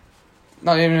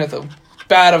 Not even at the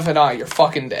bat of an eye. You're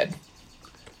fucking dead.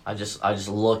 I just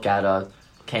look at a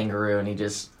kangaroo and he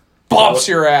just Bops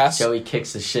your ass. Joey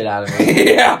kicks the shit out of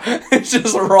me. Yeah, it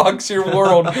just rocks your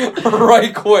world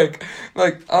right quick.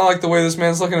 Like, I don't like the way this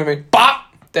man's looking at me. Bop!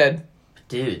 Dead.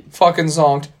 Dude. Fucking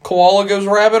zonked. Koala goes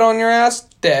rabbit on your ass?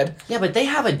 Dead. Yeah, but they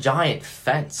have a giant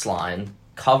fence line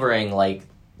covering, like,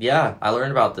 yeah, I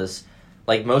learned about this.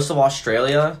 Like, most of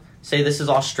Australia, say this is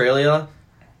Australia,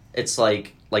 it's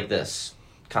like this,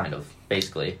 kind of,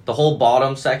 basically. The whole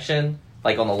bottom section,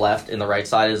 like on the left and the right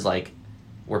side, is like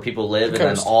where people live, and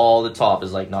then Coast. all the top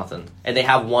is like nothing. And they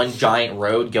have one giant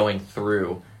road going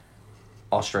through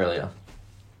Australia.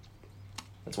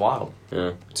 It's wild.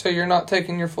 Yeah. So you're not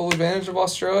taking your full advantage of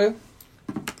Australia?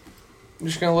 You're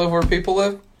just gonna live where people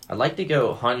live? I'd like to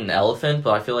go hunt an elephant,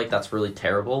 but I feel like that's really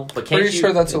terrible. But can't Pretty you...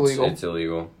 sure that's illegal. It's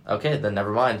illegal. Okay, then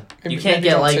never mind. Maybe- You can't maybe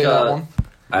get don't like say that one.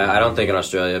 I don't think in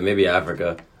Australia. Maybe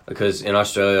Africa, because in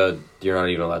Australia you're not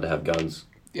even allowed to have guns.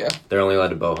 Yeah, They're only allowed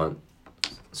to bow hunt.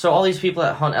 So all these people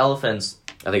that hunt elephants,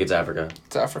 I think it's Africa.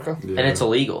 it's Africa. and it's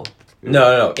illegal.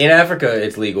 No. In Africa,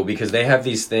 it's legal because they have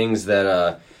these things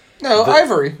that. No, The-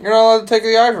 ivory. You're not allowed to take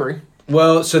the ivory.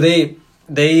 Well, so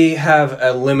they have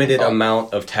a limited Oh.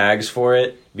 amount of tags for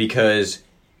it because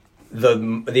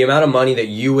the amount of money that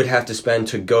you would have to spend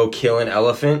to go kill an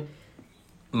elephant,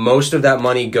 most of that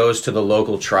money goes to the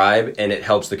local tribe and it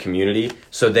helps the community.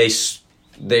 So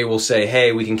they will say,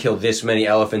 "Hey, we can kill this many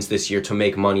elephants this year to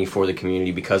make money for the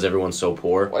community because everyone's so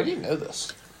poor." Why do you know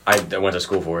this? I went to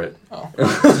school for it. Oh. I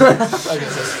guess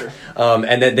that's true.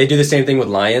 And then they do the same thing with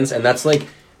lions, and that's like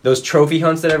those trophy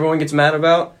hunts that everyone gets mad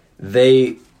about.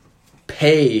 They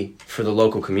pay for the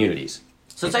local communities.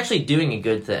 So it's actually doing a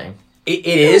good thing. It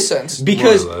In a is sense.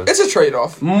 because More or less. It's a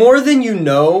trade-off. more than you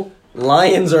know,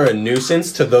 lions are a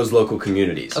nuisance to those local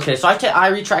communities. Okay, so I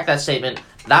retract that statement.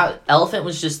 That elephant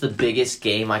was just the biggest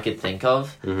game I could think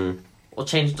of. Mm-hmm. We'll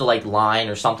change it to like lion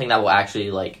or something that will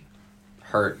actually like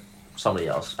hurt somebody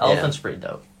else. Elephant's pretty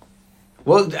dope.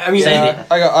 Well, I mean, Yeah,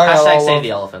 I got all Hashtag save love. the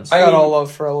elephants. I got all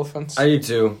love for elephants. I do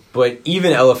too. But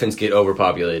even elephants get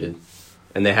overpopulated,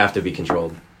 and they have to be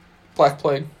controlled. Black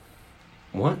Plague.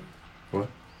 What?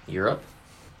 Europe.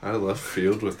 Out of left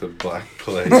field with the Black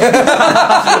Plague.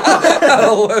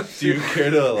 I Do you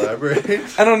care to elaborate?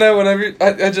 don't know. Whenever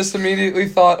I just immediately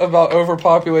thought about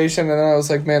overpopulation, and then I was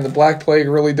like, man, the Black Plague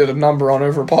really did a number on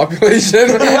overpopulation. We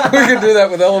could do that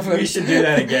with elephants. We should do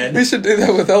that again. We should do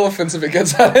that with elephants if it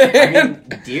gets out of I hand.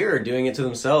 mean, deer are doing it to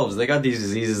themselves. They got these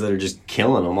diseases that are just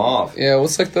killing them off. Yeah,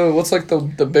 what's like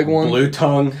the big one? Blue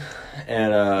tongue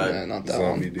and Yeah, not that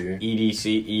Zombie one. deer.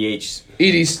 EDC, EH,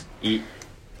 Edie's.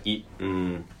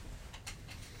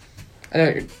 I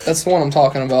know that's the one I'm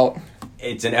talking about.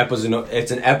 It's an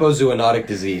epizoonotic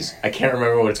disease. I can't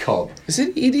remember what it's called. Is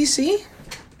it EDC?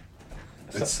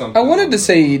 It's something. I wanted to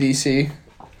say EDC.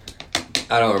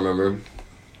 I don't remember.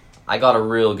 I got a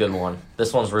real good one.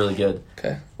 This one's really good.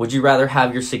 Okay. Would you rather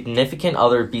have your significant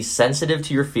other be sensitive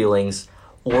to your feelings,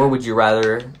 or would you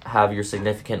rather have your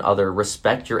significant other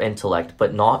respect your intellect,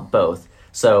 but not both?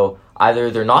 So either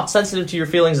they're not sensitive to your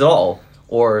feelings at all,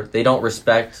 or they don't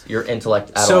respect your intellect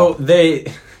at all. So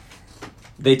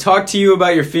they talk to you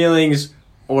about your feelings,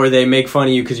 or they make fun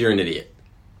of you because you're an idiot.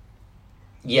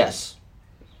 Yes.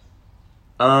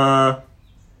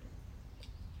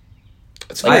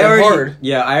 It's I very already, hard.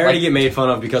 Yeah, I already Like- get made fun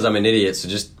of because I'm an idiot. So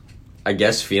just, I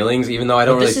guess feelings, even though I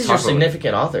don't But really this is talk your about.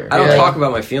 significant other. I don't Yeah. talk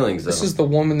about my feelings though. This is the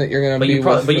woman that you're gonna But be you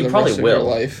with for you the probably rest of your will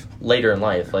life. later in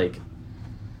life. Like,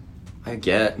 I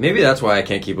get. Maybe that's why I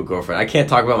can't keep a girlfriend. I can't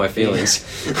talk about my feelings.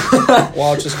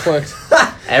 Wow, it just clicked.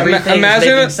 everything's imagine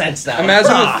making it- sense now.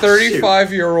 Imagine Ah, a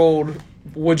 35-year-old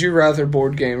would you rather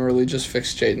board game really just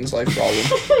fix Jaden's life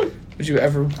problem. Would you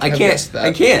ever I have can't. guessed that?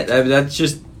 I can't. That's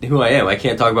just who I am. I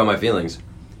can't talk about my feelings.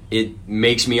 It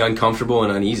makes me uncomfortable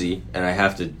and uneasy, and I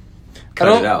have to cut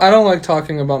it out. I don't like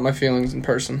talking about my feelings in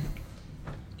person.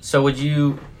 So would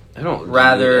you I don't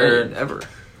rather- ever.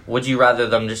 would you rather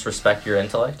them just respect your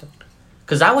intellect?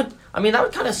 Because that would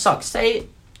kind of suck. Say,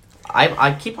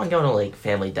 I keep on going to like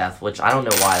family death, which I don't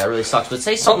know why that really sucks. But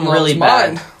say something Something really on bad,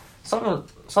 his mind.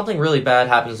 something really bad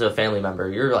happens to a family member.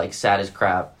 You're like sad as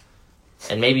crap,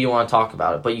 and maybe you want to talk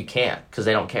about it, but you can't because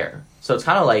they don't care. So it's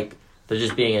kind of like they're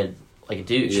just being a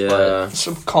douche. Yeah, But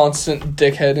Some constant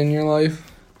dickhead in your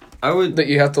life I would. that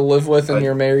you have to live with and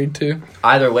you're married to.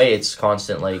 either way, it's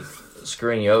constant like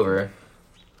screwing you over.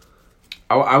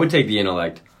 I would take the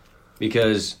intellect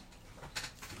because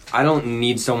I don't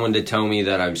need someone to tell me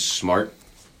that I'm smart.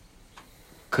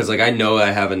 Because like I know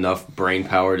I have enough brain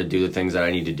power to do the things that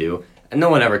I need to do, and no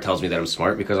one ever tells me that I'm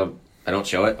smart because I don't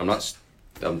show it.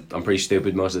 I'm pretty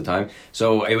stupid most of the time.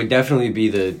 So it would definitely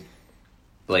be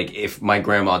like if my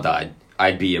grandma died,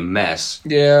 I'd be a mess.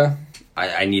 Yeah,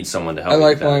 I need someone to help I me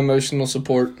like with my that. emotional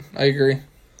support. I agree.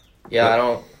 Yeah, I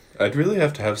don't. I'd really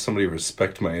have to have somebody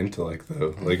respect my intellect,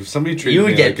 though. Like, if somebody treated You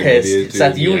me would get like an pissed, idiot,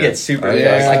 Seth. dude, You would yeah. get super I pissed.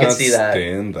 Yeah. I can cannot see that.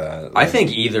 stand that. I Like,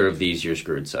 think either of these you're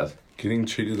screwed, Seth. getting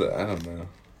treated like, I don't know.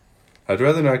 I'd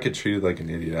rather not get treated like an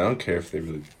idiot. I don't care if they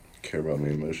really care about me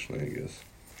emotionally, I guess.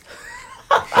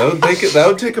 That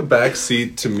would take a back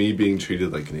seat to me being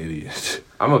treated like an idiot.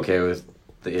 I'm okay with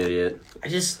the idiot. I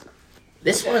just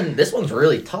this one's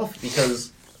really tough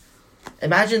because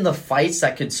imagine the fights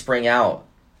that could spring out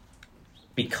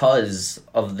because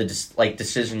of the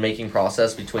decision making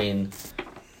process between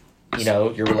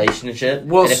your relationship.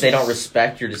 Well, and if they don't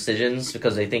respect your decisions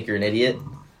because they think you're an idiot.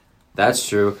 That's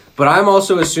true. But I'm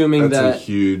also assuming That's a that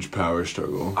huge power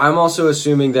struggle. I'm also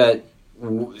assuming that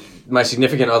my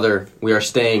significant other, we are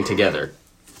staying together.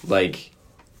 Like,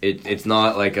 it's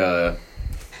not like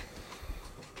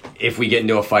if we get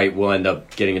into a fight, we'll end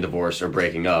up getting a divorce or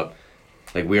breaking up.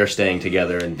 Like, we are staying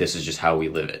together, and this is just how we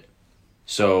live it.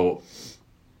 So,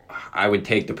 I would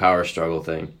take the power struggle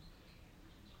thing,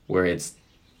 where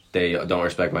they don't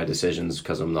respect my decisions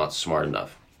because I'm not smart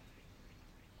enough.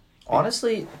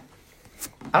 Honestly,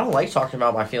 I don't like talking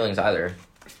about my feelings either.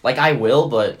 Like, I will,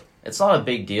 but it's not a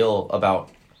big deal about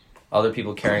other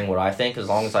people caring what I think as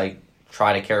long as I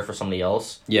try to care for somebody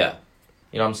else. Yeah.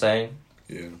 You know what I'm saying?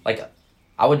 Yeah. Like,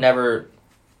 I would never...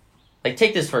 Like,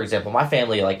 take this for example. My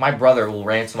family, like, my brother will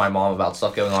rant to my mom about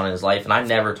stuff going on in his life, and I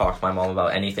never talk to my mom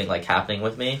about anything, like, happening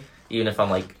with me, even if I'm,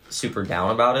 like, super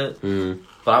down about it. Mm.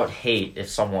 But I would hate if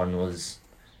someone was,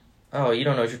 oh, you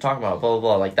don't know what you're talking about, blah, blah,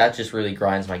 blah. Like, that just really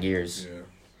grinds my gears. Yeah.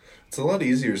 It's a lot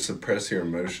easier to suppress your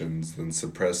emotions than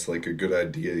suppress, like, a good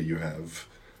idea you have.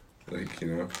 Like, you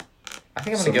know? I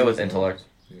think I'm gonna go with intellect.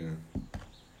 Yeah.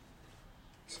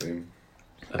 Same.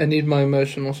 I need my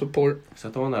emotional support. Is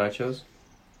that the one that I chose?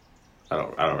 I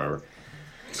don't remember.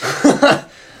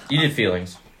 You did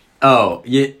feelings. Oh,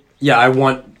 yeah, I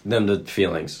want them to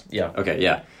feelings. Yeah. Okay,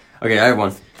 yeah. Okay, I have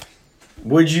one.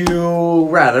 Would you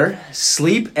rather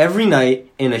sleep every night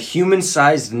in a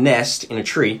human-sized nest in a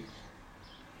tree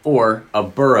or a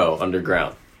burrow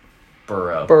underground?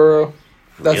 Burrow. Burrow.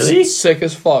 That's Really? sick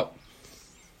as fuck.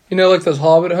 You know, like those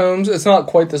Hobbit homes? It's not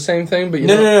quite the same thing, but you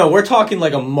know. No. We're talking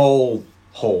like a mole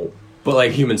hole, but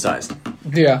like human-sized.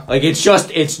 Yeah. Like it's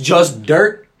just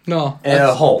dirt No. and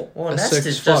a hole. Well, a That's nest sick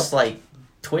is as just fuck. like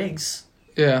twigs.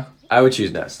 Yeah. I would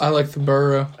choose nest I like the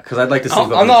burrow. because I'd like to sleep.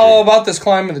 I'm up in not the tree. all about this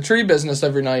climbing the tree business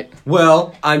every night.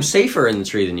 Well, I'm safer in the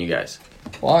tree than you guys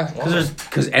Why?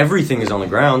 because everything is on the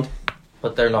ground.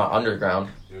 But they're not underground.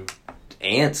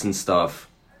 Ants and stuff.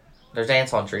 There's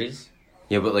ants on trees.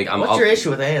 Yeah, but like What's your issue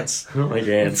with ants? I don't like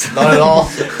ants. Not at all.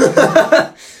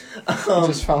 I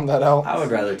just found that out. I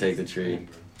would rather take the tree.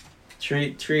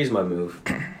 Tree's my move.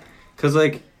 Cause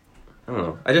like, I don't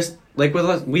know. I just like with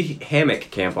us, we hammock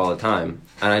camp all the time,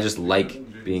 and I just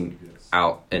like being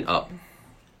out and up.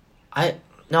 I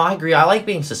agree. I like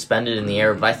being suspended in the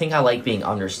air, but I think I like being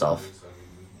under stuff.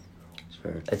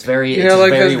 It's very You know,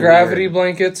 like very those gravity weird.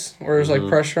 blankets where there's like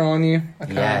pressure on you?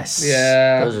 Yes.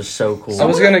 Yeah. Those are so cool. I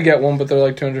was gonna get one, but they're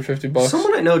like $250.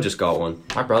 Someone I know just got one.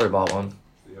 My brother bought one.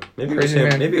 Maybe it was Crazy him.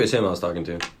 man. Maybe it was him I was talking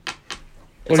to.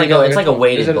 It's like a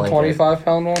weighted Is it a blanket.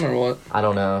 25-pound one or what? I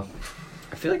don't know.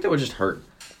 I feel like that would just hurt.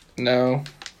 No.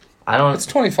 I don't. It's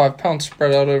 25 pounds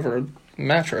spread out over a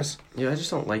mattress. Yeah, I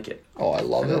just don't like it. Oh, I I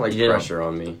love don't it. like You don't? pressure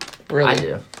on me. Really? I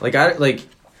do. Like I like.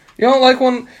 You don't like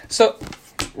when... So,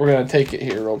 we're going to take it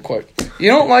here real quick.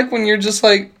 You don't like when you're just,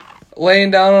 like,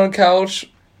 laying down on a couch, you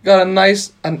got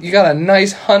a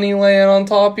nice honey laying on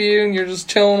top of you, and you're just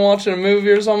chilling watching a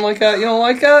movie or something like that? You don't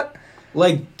like that?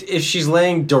 Like, if she's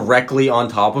laying directly on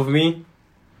top of me,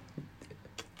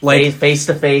 like, Face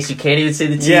to face, you can't even see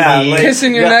the TV. Yeah, like-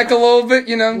 Kissing your yeah. neck a little bit,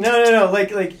 you know? no,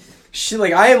 like, she,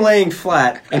 like, I am laying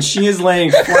flat, and she is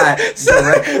laying flat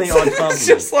directly on top It's of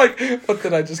me. just like, what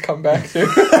did I just come back to?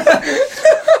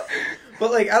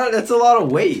 But, like, that's a lot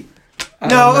of weight. I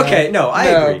No, don't know. okay, no,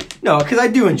 I No. agree. No, because I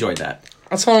do enjoy that.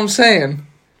 That's what I'm saying.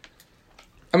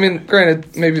 I mean,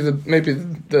 granted, maybe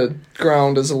the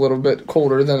ground is a little bit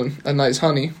colder than a nice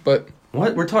honey, but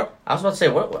What? We're talking... I was about to say,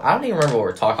 what? I don't even remember what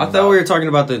we're talking I about. thought we were talking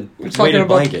about the we're talking weighted about.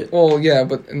 blanket. Well, yeah,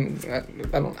 but I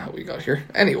don't know how we got here.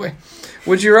 Anyway,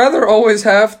 would you rather always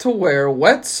have to wear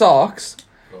wet socks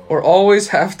or always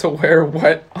have to wear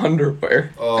wet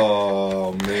underwear?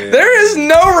 Oh, man. There is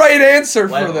no right answer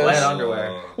for this. Wet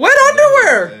underwear. Wet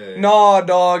underwear? way. Nah,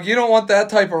 dog. You don't want that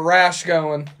type of rash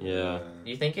going. Yeah.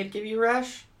 You think it'd give you a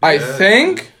rash? I Yeah,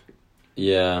 think,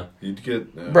 Yeah. You'd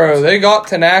get... bro. They got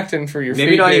Tenactin for your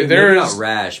Maybe feet. not dude. even There maybe is not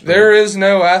rash, but there is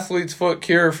no athlete's foot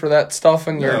cure for that stuff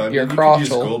in your No, I mean, your you could crotchal. use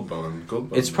Gold Bond. Gold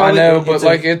Bond. It's I probably- know, but it's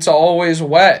like it's always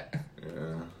wet. Yeah.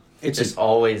 it's It's a,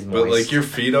 always moist. But, like, your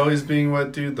feet always being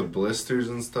wet, dude, the blisters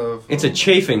and stuff. it's a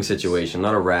chafing situation,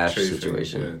 not a rash chafing,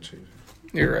 situation. Yeah, chafing.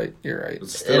 You're right. You're right. But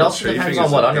it still, also depends chafing on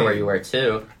is what a underwear pain. you wear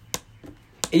too.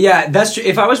 Yeah, that's true.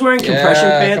 If I was wearing compression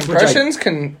Yeah, pants, compressions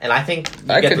can. And I think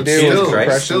you I get could the do with seams, Still, right?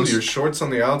 compressions. still, your shorts on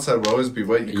the outside would always be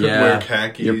wet. You couldn't Yeah. wear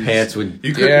khakis. Your pants would-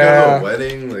 You couldn't Yeah. go to a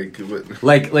wedding. Like,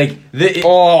 what? like the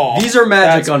Oh, these are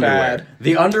magic that's underwear. bad.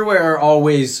 The underwear are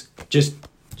always just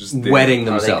Just damn. wetting Are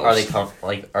they themselves.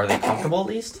 are they comfortable at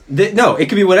least? No, it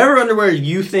could be whatever underwear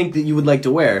you think that you would like to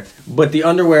wear, but the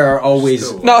underwear are always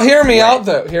Still. Now hear me out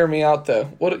though. Hear me out though.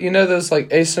 What you know those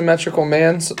like asymmetrical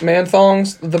man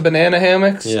thongs, the banana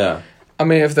hammocks. yeah. I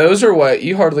mean, if those are wet,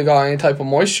 you hardly got any type of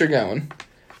moisture going.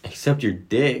 Except your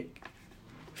dick.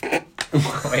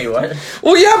 Wait, what?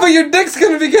 Well, yeah, but your dick's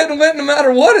gonna be getting wet no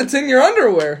matter what. It's in your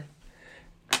underwear.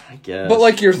 I guess. But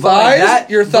like your But like thighs, that-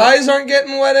 your thighs aren't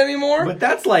getting wet anymore. But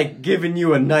that's like giving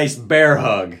you a nice bear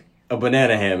hug, a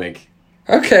banana hammock.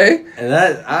 Okay. And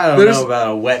that I don't There's- know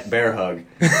about a wet bear hug.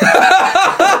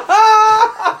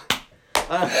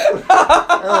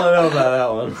 I don't know about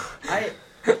that one. I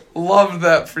Love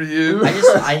that for you.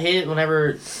 I hate it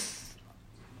whenever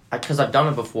because I've done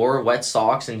it before. Wet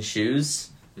socks and shoes.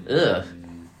 Ugh,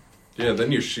 Yeah,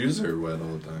 then your shoes are wet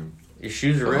all the time. your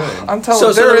shoes are ruined. I'm telling So-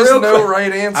 you, so there the is real no que-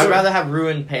 right answer. I'd rather have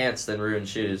ruined pants than ruined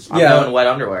shoes. I'm Yeah. going wet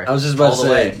underwear. I was just about all to the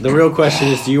say, way. the real question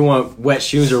is, do you want wet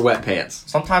shoes or wet pants?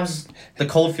 Sometimes the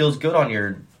cold feels good on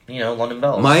your, London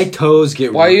Bells. My toes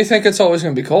get Why do you think it's always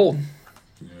going to be cold?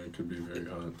 Yeah, it could be very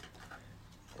hot.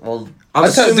 Well,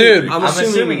 I'm dude, I'm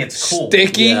assuming it's cool.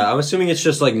 Sticky. Yeah, I'm assuming it's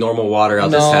just like normal water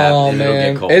out this No, tap and it'll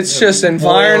man. get cold. It's just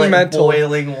environmental.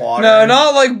 Boiling water. No,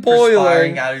 not like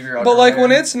perspiring boiling. out of your But like when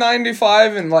underwear. it's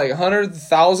 95 and like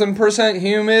 100,000%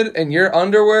 humid and your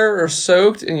underwear are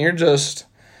soaked and you're just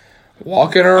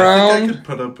walking I think I around. could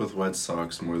put up with wet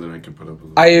socks more than I could put up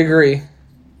with. I agree.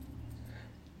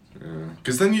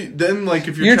 Because then like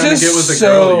if you're, You're trying to just get with a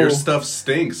so- girl, your stuff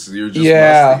stinks. You're just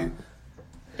Yeah. musty.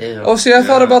 Ew. Oh, see, I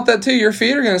thought Yeah. about that too. Your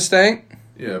feet are gonna stink,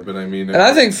 Yeah, but I mean. and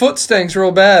I think foot stinks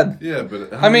real bad. Yeah,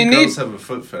 but I mean, many girls have a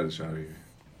foot fetish out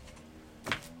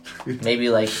here? Maybe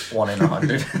like 1 in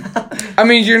 100. I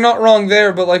mean, you're not wrong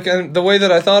there, but like the way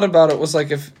that I thought about it was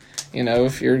like if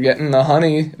you're getting the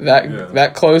honey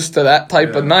that close to that type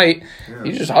of Yeah. night, Yeah.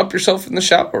 you just hop yourself in the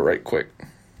shower right quick.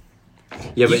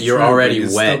 Yeah, but you're True, already but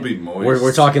you'd wet. still be moist.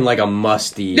 We're talking like a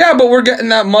musty. Yeah, but we're getting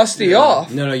that musty Yeah.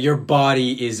 off. No, your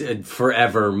body is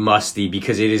forever musty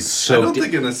because it is I don't soaked.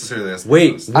 think it necessarily has to be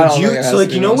Wait, musty. I would don't you? think it has So to like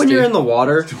be you know when musty. you're in the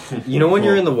water, you know when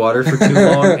you're in the water for too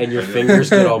long and your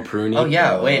fingers get all pruny. Oh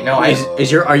yeah, wait, no,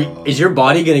 Is your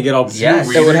body gonna get all?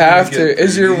 Yes. It would have Get to.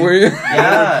 Is your pretty- weird?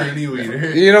 Yeah. Pretty wiener.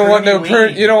 You don't want no Pruny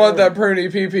prune. weed. You don't want that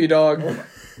pruny pee pee dog.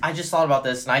 I just thought about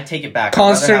this and I take it back.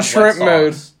 Constant I'd rather have shrimp mode.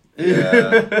 wet socks.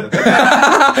 Yeah.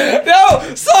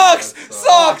 No socks.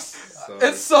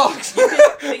 It sucks.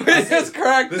 we this just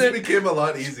cracked This it. became a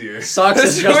lot easier. Socks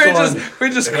is just one. we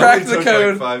just It cracked only the took,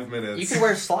 code. Like 5 minutes. You can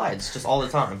wear slides just all the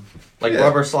time. Like Yeah.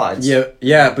 rubber slides.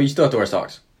 Yeah, but you still have to wear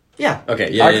socks. Yeah. Okay,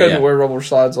 yeah, I yeah, couldn't yeah. wear rubber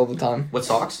slides all the time. With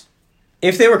socks?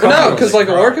 If they were But no, comfortable, because like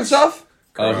at work and stuff,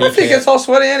 Oh, my he feet can't. gets all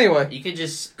sweaty anyway. You could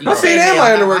just. My could feet say, and "Hey, my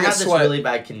I underwear have get this sweat." really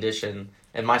bad condition,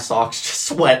 and my socks just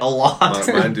sweat a lot.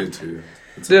 Mine do too.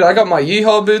 It's Dude, I got my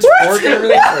yeehaw boots for work and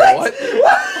everything. Wait, what? Wait,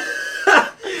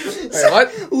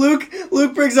 what?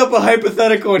 Luke brings up a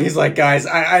hypothetical and he's like, guys,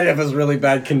 I have this really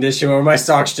bad condition where my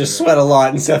socks just sweat a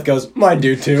lot, and Seth goes, mine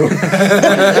do too. My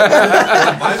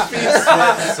feet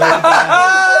sweat so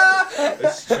bad.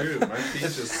 It's true. My feet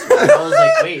just sweat. I was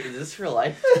like, wait, is this real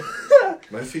life?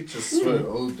 My feet just sweat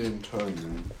all the damn time,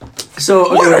 man.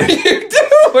 So What are okay, you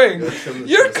doing?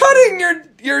 You're cutting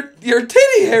your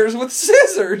titty hairs with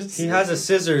scissors. he has a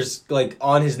scissors like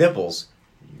on his nipples.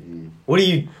 What do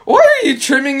you? Why are you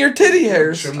trimming your titty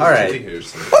hairs? Trim the All right. titty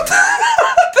hairs. What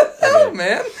the hell,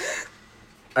 man?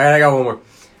 All right, I got one more.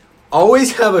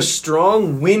 Always have a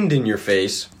strong wind in your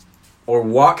face, or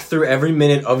walk through every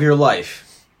minute of your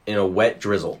life in a wet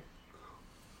drizzle.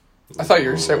 I thought you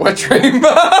were going to say wet dream.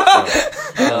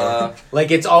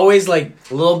 Like it's always like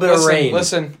a little bit of rain.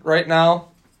 Listen, right now,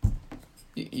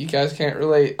 you guys can't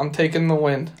relate. I'm taking the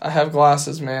wind. I have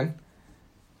glasses, man.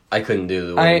 I couldn't do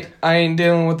the wind. I ain't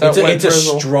dealing with that wet It's a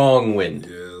drizzle. strong wind.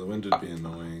 Yeah, the wind would be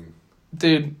annoying.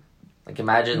 Dude, Like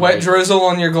imagine wet like, drizzle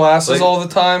on your glasses Like- all the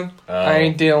time. I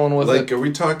ain't dealing with Like, it. are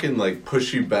we talking like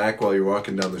push you back while you're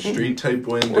walking down the street type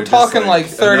wind? We're or just, talking like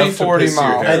 30, enough to 40 piss your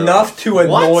miles. hair Enough off? to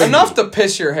annoy me. Enough to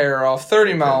piss your hair off.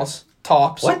 30 miles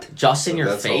tops. What? just in your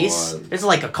That's a face. lot. It's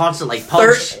like a constant like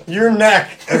punch. Your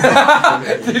neck.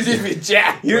 Did you be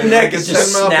jacked? Your Like neck a is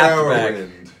just 10 mile per snapped hour back.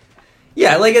 wind.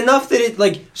 Yeah, like enough that it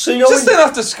like so you know Just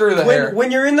enough to screw the hair.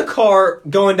 when you're in the car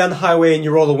going down the highway and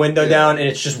you roll the window Yeah. down and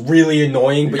it's just really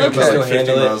annoying, but you About can still like 50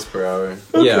 handle it. miles per hour.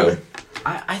 Yeah.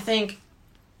 I think,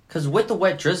 because with the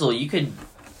wet drizzle, you could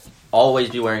always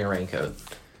be wearing a raincoat.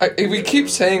 We keep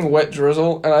saying wet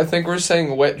drizzle, and I think we're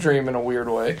saying wet dream in a weird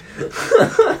way.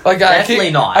 Like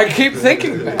Definitely not. I keep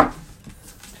thinking that.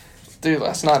 Dude,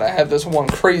 last night I had this one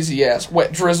crazy ass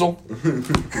wet drizzle.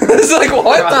 It's like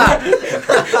what?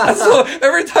 That's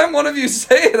every time one of you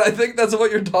say it, I think that's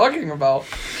what you're talking about.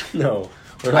 No,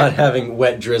 we're not having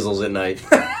wet drizzles at night.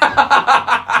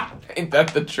 Ain't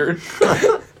that the truth?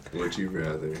 Would you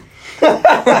rather?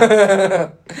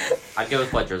 I'd go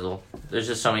with wet drizzle. There's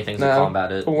just so many things to No.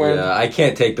 combat it. Wind. Yeah, I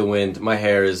can't take the wind. My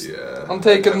hair is. Yeah. I'm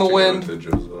taking I'd have the to go wind. with the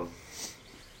drizzle.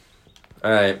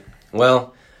 All right.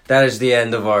 Well, that is the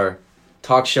end of our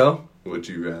talk show. Would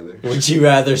you rather? Would you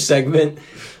rather segment?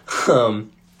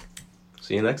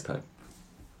 See you next time.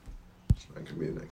 That could be the next.